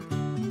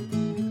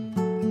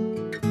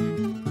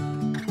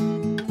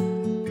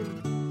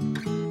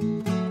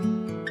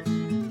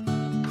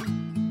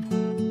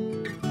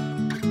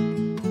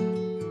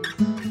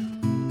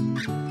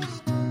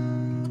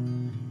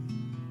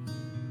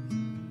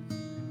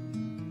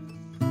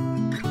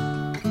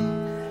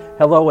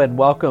Hello and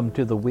welcome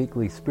to the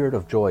weekly Spirit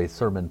of Joy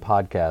Sermon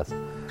Podcast.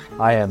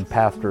 I am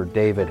Pastor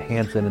David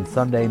Hanson, and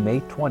Sunday, May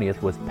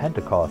 20th, was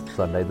Pentecost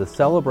Sunday, the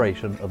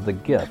celebration of the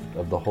gift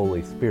of the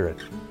Holy Spirit.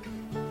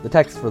 The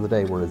texts for the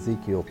day were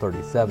Ezekiel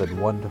 37,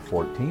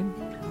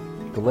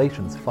 1-14,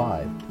 Galatians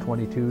 5,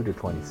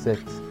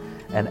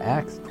 22-26, and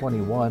Acts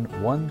 21,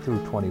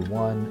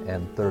 1-21,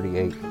 and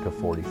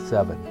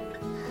 38-47.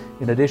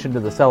 In addition to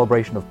the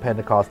celebration of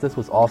Pentecost, this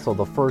was also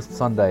the first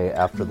Sunday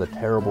after the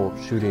terrible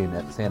shooting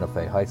at Santa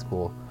Fe High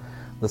School.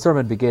 The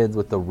sermon begins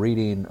with the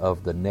reading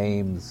of the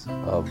names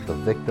of the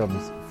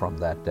victims from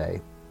that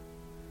day.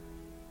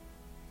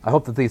 I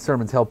hope that these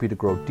sermons help you to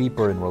grow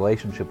deeper in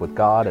relationship with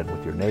God and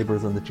with your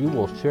neighbors, and that you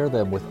will share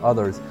them with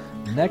others.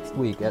 Next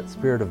week at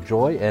Spirit of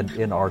Joy and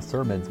in our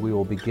sermons, we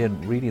will begin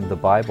reading the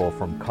Bible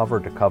from cover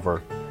to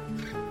cover,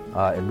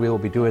 and we will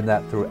be doing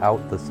that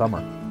throughout the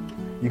summer.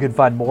 You can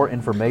find more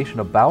information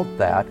about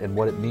that and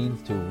what it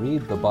means to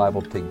read the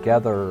Bible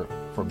together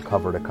from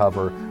cover to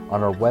cover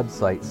on our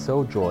website,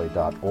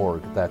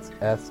 sojoy.org. That's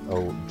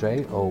SOJOY.org.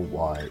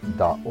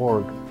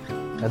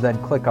 And then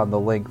click on the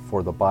link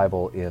for the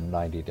Bible in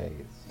 90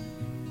 days.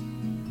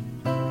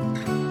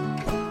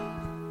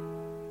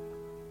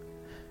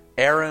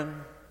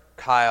 Aaron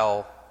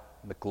Kyle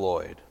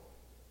McLeod.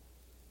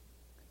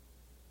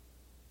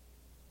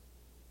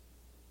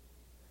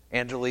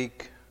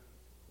 Angelique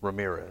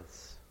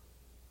Ramirez.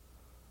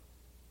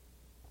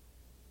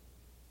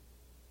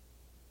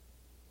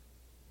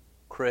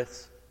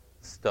 Chris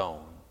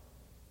Stone.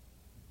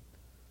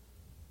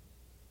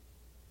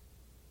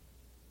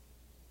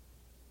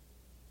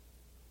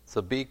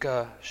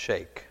 Sabika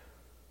Sheikh.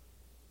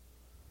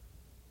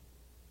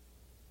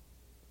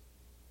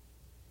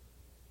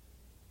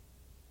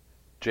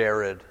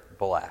 Jared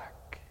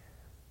Black.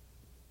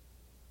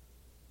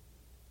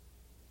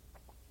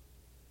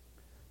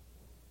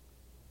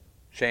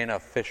 Shayna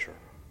Fisher.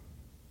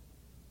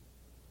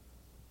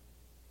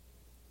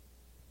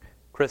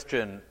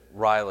 Christian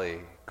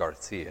Riley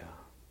Garcia.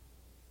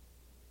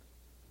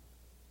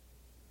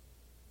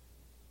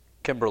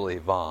 Kimberly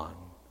Vaughn.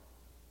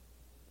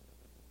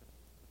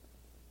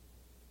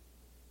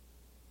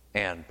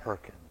 Ann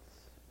Perkins.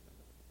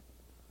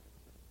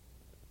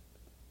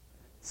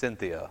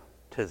 Cynthia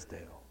Tisdale.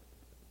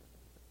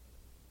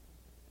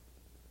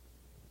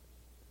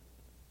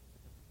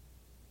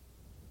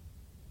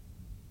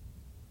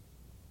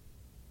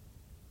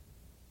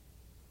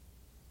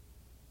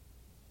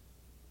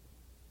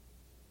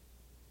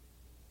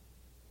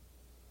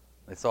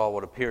 They saw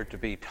what appeared to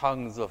be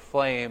tongues of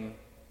flame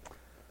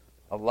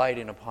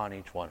alighting upon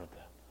each one of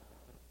them.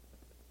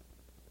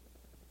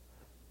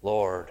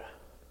 Lord,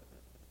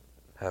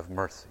 have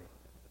mercy.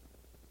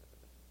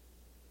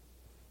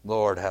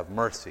 Lord, have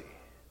mercy.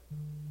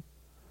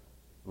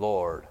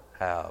 Lord,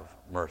 have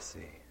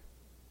mercy.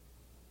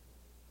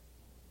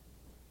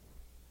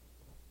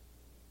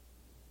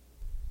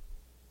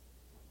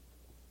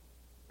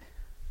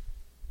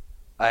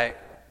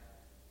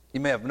 You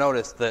may have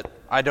noticed that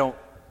I don't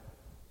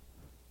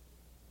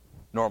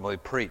normally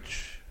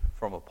preach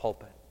from a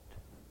pulpit.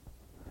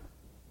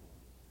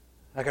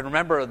 I can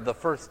remember the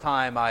first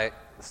time I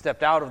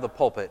stepped out of the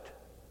pulpit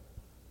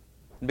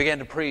and began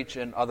to preach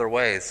in other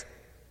ways.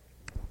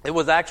 It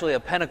was actually a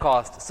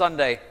Pentecost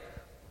Sunday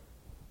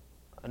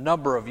a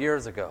number of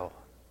years ago.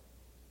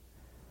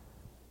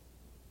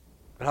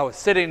 But I was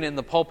sitting in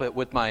the pulpit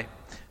with my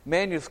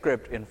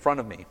manuscript in front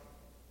of me. And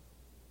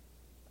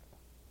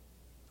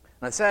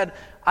I said,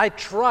 I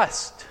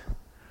trust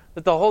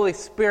that the Holy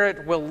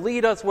Spirit will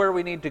lead us where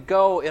we need to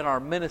go in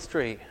our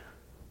ministry.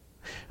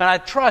 And I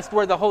trust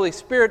where the Holy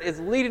Spirit is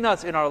leading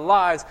us in our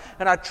lives.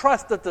 And I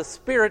trust that the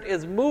Spirit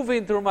is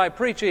moving through my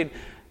preaching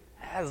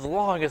as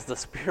long as the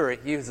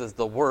Spirit uses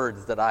the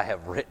words that I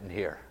have written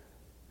here.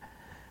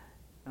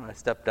 And I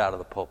stepped out of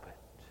the pulpit.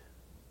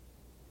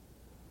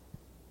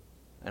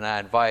 And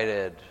I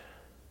invited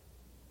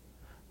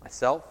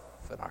myself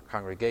and our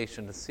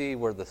congregation to see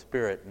where the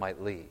Spirit might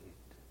lead.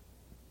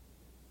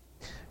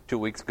 2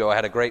 weeks ago, I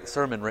had a great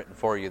sermon written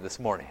for you this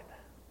morning.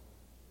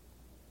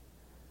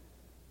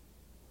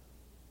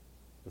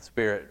 The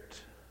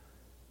Spirit,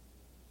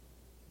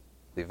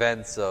 the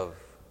events of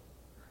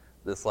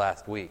this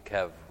last week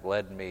have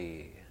led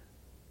me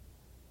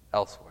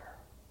elsewhere.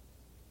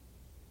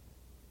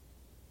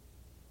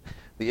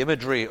 The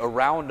imagery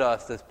around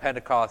us this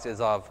Pentecost is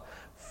of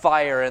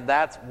fire, and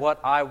that's what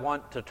I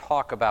want to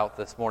talk about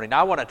this morning.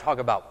 I want to talk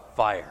about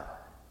fire.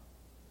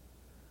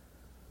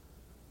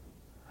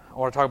 I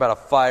want to talk about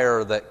a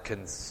fire that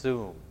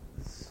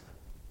consumes.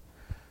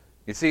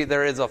 You see,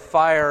 there is a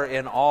fire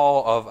in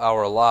all of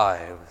our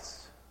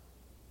lives.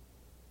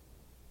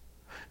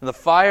 And the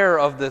fire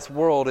of this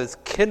world is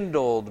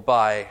kindled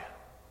by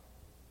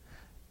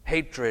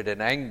hatred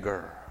and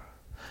anger,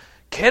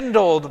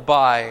 kindled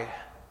by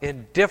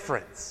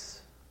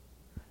indifference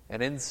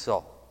and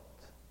insult,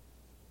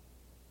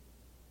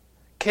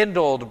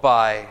 kindled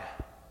by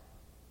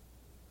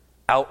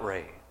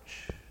outrage,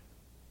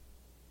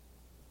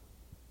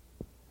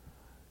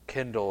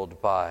 kindled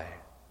by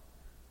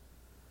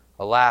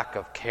a lack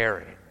of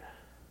caring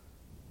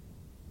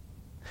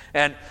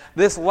And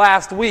this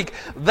last week,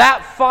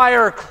 that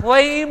fire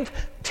claimed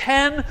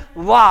 10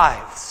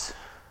 lives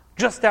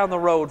just down the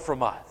road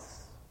from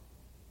us.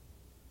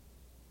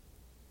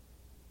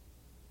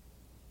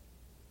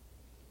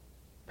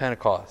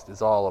 Pentecost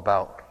is all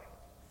about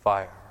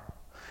fire.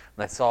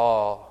 And I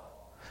saw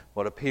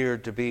what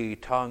appeared to be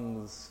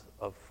tongues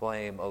of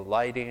flame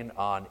alighting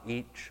on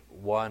each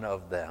one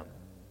of them.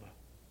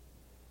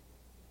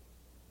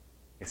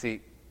 You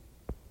see,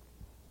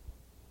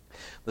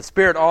 the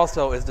Spirit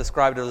also is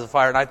described as a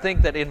fire, and I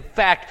think that in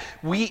fact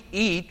we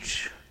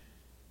each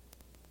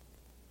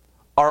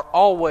are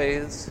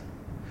always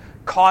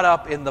caught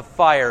up in the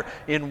fire,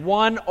 in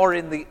one or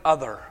in the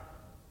other.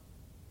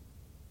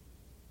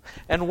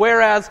 And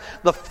whereas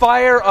the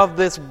fire of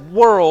this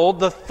world,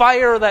 the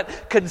fire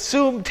that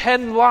consumed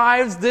 10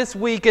 lives this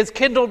week, is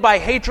kindled by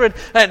hatred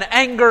and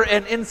anger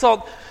and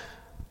insult,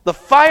 the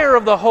fire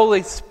of the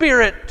Holy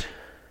Spirit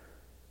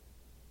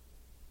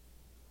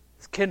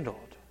is kindled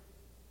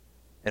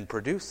and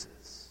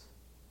produces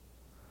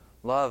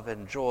love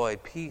and joy,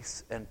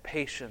 peace and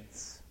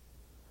patience,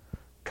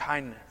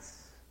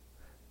 kindness,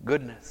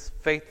 goodness,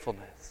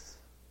 faithfulness,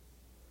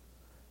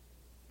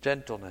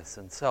 gentleness,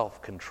 and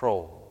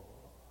self-control.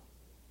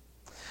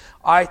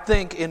 I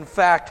think, in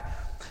fact,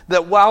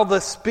 that while the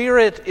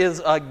Spirit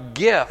is a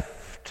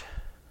gift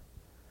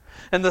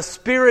and the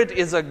Spirit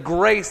is a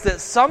grace,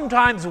 that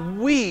sometimes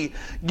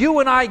you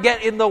and I,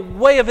 get in the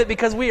way of it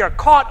because we are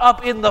caught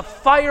up in the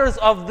fires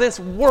of this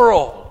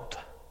world.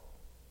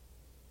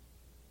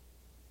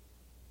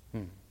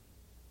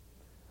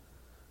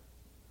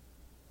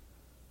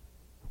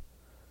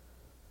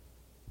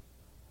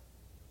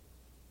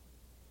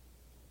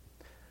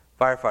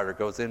 Firefighter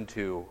goes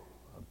into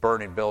a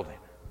burning building.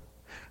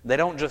 They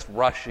don't just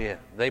rush in.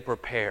 They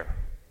prepare.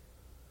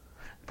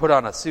 Put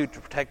on a suit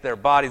to protect their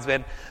bodies.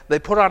 And they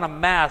put on a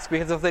mask,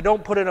 because if they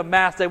don't put in a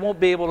mask, they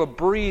won't be able to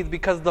breathe,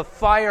 because the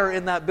fire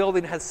in that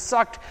building has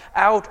sucked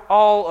out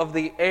all of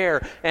the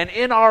air. And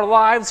in our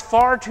lives,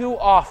 far too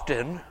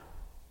often,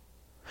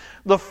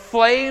 the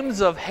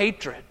flames of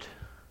hatred,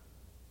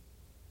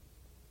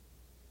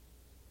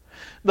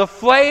 the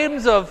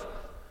flames of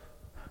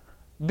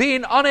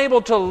being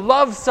unable to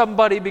love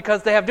somebody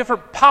because they have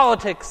different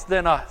politics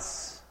than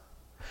us,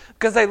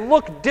 because they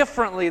look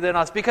differently than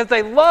us, because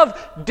they love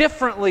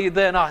differently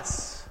than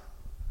us.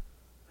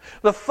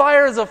 The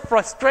fires of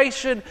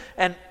frustration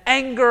and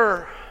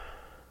anger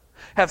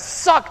have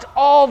sucked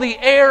all the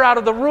air out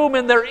of the room,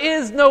 and there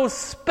is no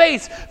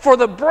space for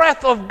the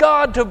breath of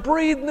God to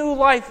breathe new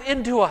life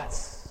into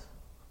us.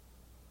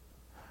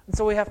 And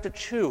so we have to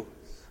choose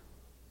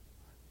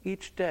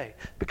each day,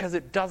 because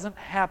it doesn't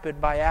happen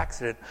by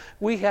accident.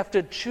 We have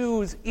to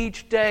choose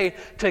each day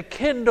to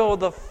kindle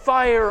the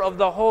fire of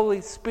the Holy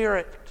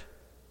Spirit.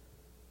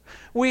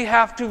 We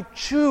have to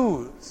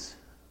choose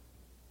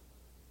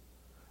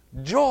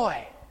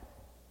joy.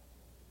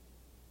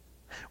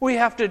 We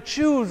have to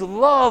choose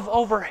love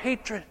over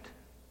hatred.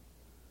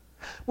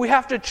 We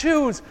have to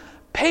choose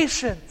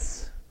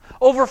patience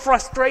over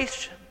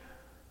frustration.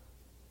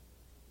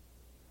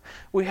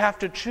 We have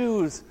to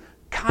choose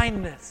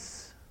kindness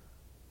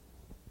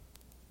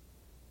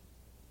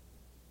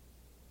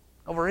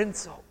over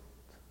insult.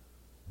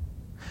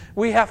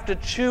 We have to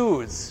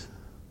choose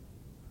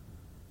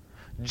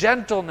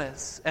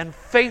gentleness and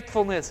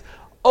faithfulness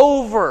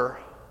over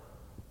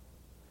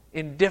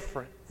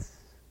indifference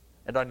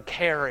and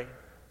uncaring.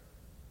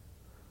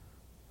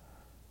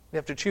 We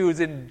have to choose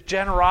in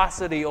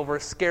generosity over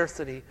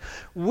scarcity.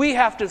 We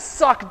have to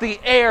suck the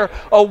air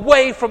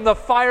away from the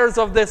fires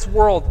of this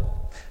world.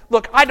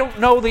 Look, I don't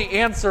know the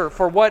answer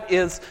for what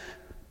is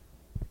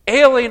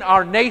ailing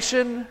our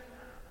nation,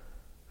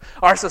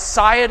 our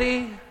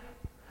society,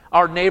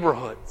 our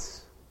neighborhoods.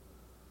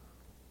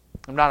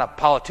 I'm not a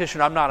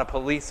politician, I'm not a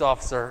police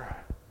officer.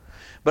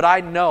 But I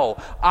know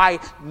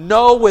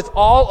with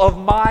all of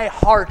my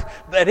heart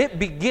that it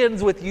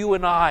begins with you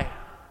and I.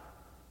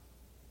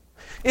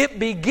 It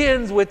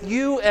begins with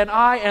you and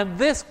I and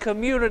this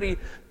community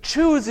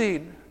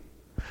choosing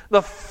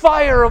the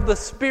fire of the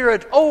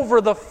Spirit over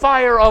the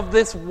fire of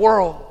this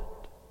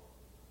world.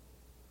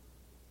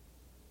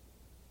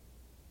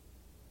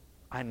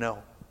 I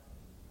know.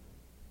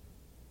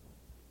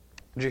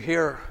 Did you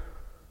hear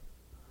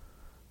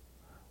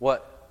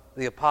what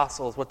the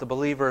apostles, what the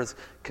believers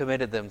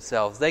committed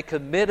themselves? They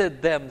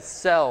committed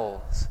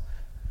themselves,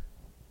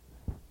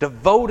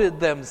 devoted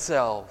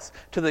themselves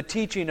to the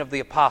teaching of the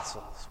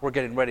apostles. We're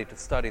getting ready to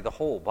study the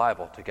whole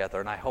Bible together,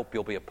 and I hope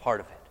you'll be a part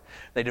of it.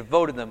 They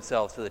devoted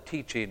themselves to the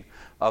teaching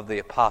of the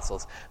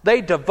apostles.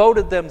 They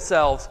devoted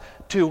themselves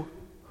to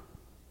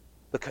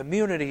the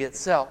community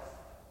itself.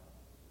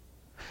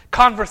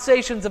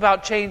 Conversations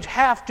about change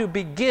have to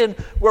begin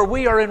where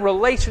we are in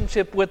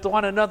relationship with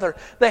one another.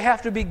 They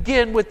have to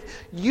begin with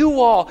you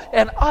all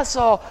and us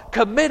all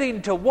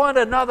committing to one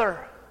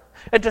another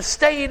and to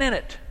staying in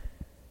it.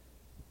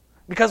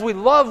 Because we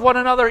love one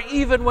another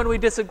even when we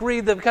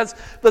disagree, because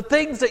the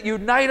things that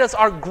unite us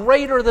are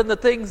greater than the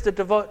things that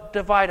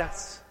divide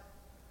us.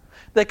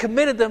 They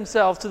committed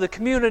themselves to the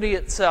community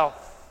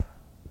itself,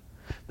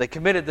 They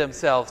committed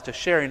themselves to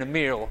sharing a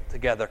meal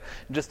together.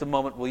 In just a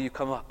moment, will you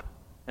come up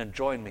and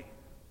join me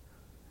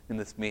in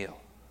this meal?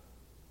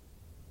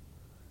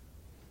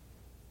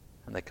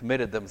 And they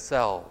committed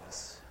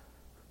themselves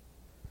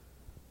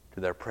to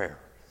their prayers.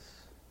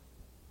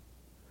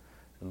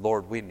 And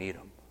Lord, we need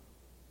them.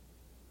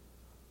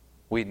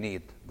 We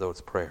need those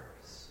prayers.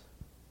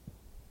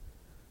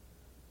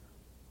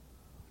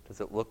 What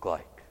does it look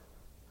like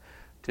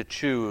to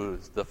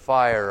choose the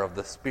fire of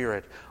the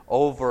Spirit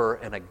over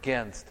and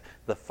against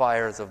the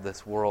fires of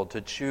this world?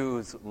 To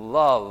choose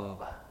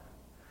love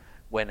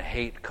when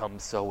hate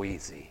comes so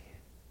easy?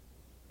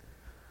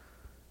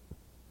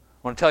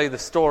 I want to tell you the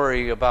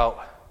story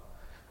about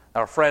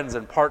our friends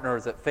and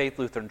partners at Faith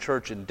Lutheran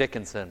Church in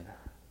Dickinson,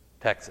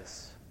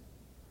 Texas.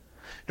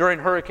 During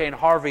Hurricane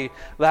Harvey,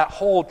 that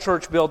whole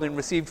church building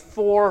received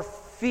 4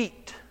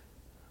 feet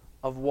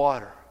of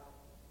water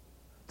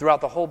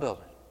throughout the whole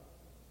building.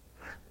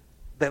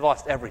 They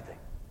lost everything.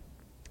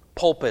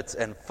 Pulpits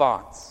and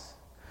fonts,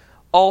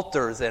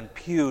 altars and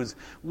pews,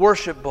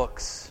 worship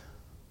books,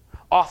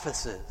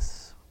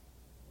 offices.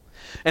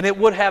 And it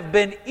would have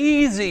been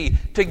easy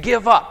to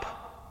give up.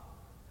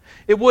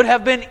 It would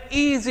have been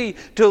easy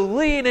to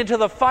lean into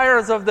the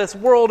fires of this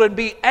world and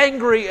be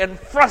angry and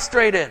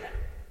frustrated.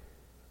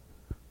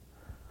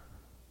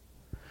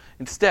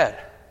 Instead,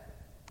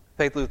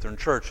 Faith Lutheran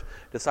Church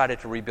decided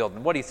to rebuild.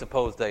 And what do you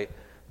suppose they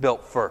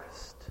built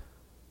first?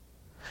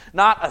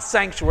 Not a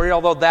sanctuary,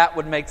 although that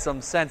would make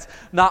some sense.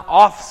 Not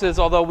offices,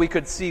 although we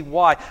could see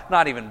why.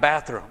 Not even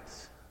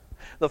bathrooms.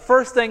 The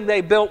first thing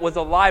they built was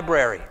a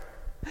library.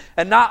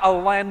 And not a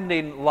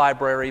landing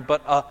library,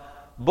 but a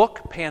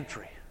book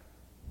pantry.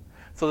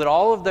 So that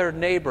all of their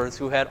neighbors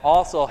who had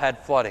also had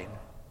flooding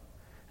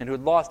and who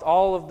had lost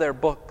all of their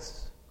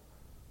books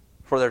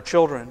for their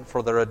children,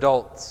 for their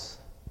adults,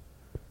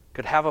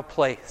 could have a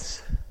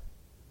place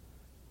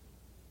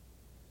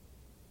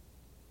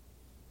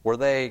where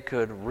they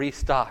could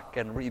restock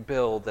and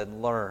rebuild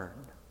and learn.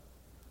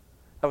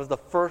 That was the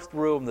first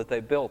room that they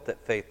built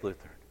at Faith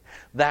Lutheran.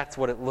 That's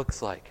what it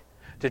looks like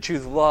to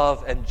choose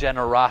love and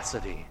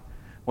generosity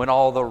when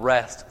all the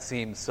rest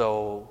seems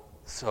so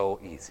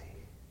easy.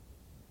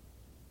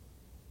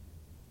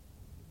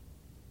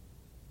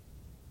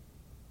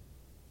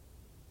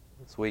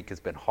 This week has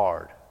been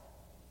hard.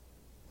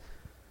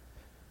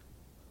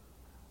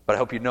 But I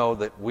hope you know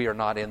that we are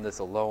not in this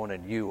alone,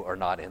 and you are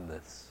not in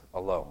this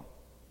alone.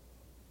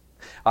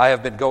 I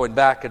have been going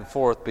back and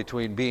forth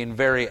between being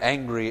very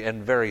angry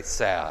and very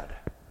sad.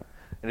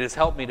 It has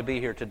helped me to be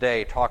here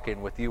today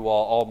talking with you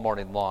all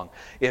morning long.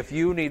 If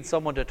you need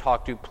someone to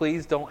talk to,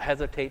 please don't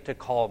hesitate to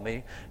call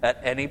me at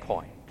any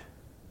point.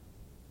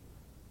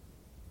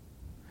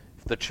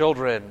 If the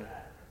children,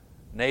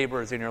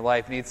 neighbors in your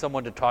life need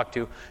someone to talk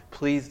to,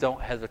 please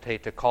don't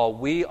hesitate to call.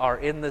 We are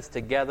in this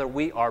together.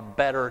 We are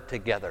better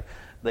together.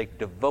 They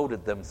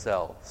devoted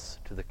themselves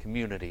to the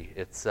community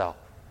itself.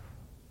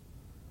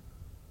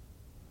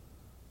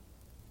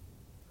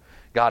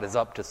 God is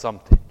up to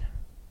something.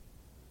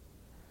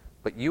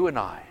 But you and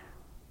I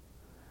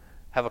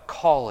have a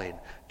calling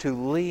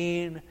to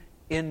lean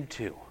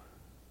into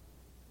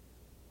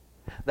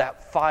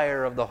that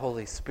fire of the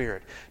Holy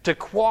Spirit, to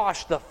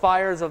quash the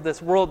fires of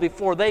this world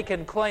before they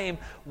can claim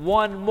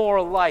one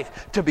more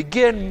life, to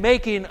begin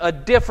making a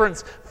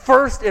difference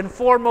first and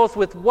foremost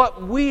with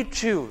what we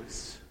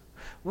choose.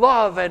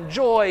 Love and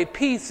joy,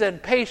 peace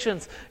and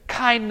patience,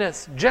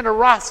 kindness,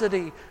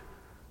 generosity,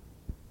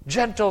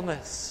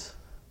 gentleness,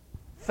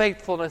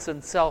 faithfulness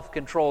and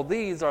self-control.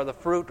 These are the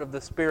fruit of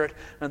the Spirit,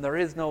 and there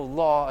is no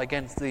law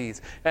against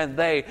these. And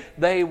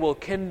they will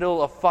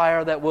kindle a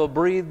fire that will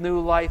breathe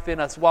new life in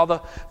us. While the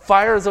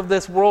fires of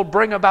this world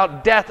bring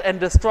about death and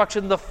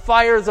destruction, the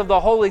fires of the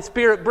Holy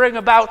Spirit bring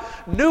about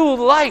new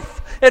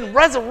life and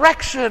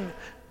resurrection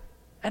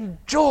and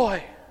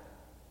joy.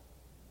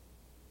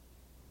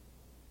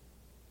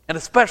 And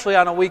especially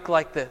on a week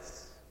like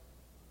this,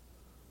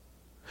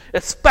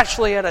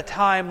 especially at a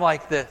time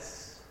like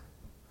this,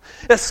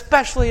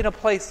 especially in a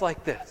place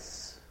like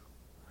this,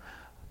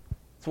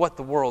 it's what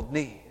the world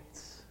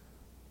needs.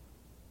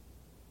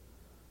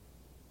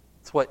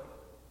 It's what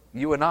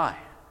you and I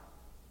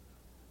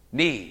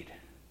need.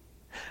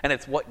 And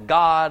it's what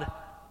God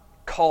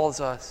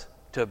calls us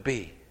to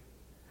be.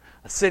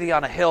 A city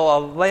on a hill, a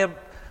lamp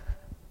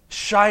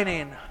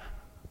shining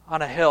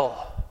on a hill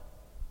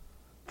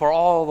for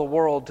all the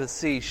world to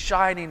see,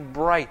 shining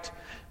bright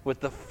with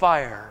the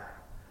fire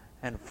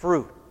and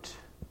fruit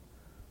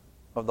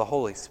of the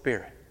Holy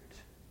Spirit.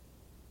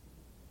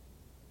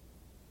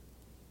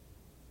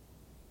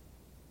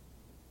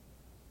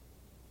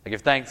 I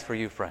give thanks for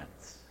you,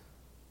 friends,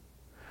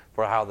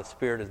 for how the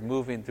Spirit is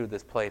moving through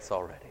this place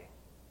already.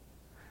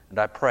 And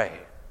I pray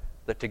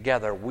that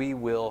together we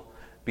will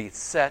be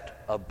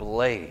set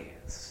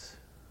ablaze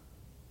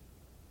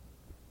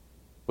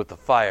with the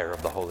fire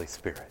of the Holy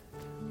Spirit.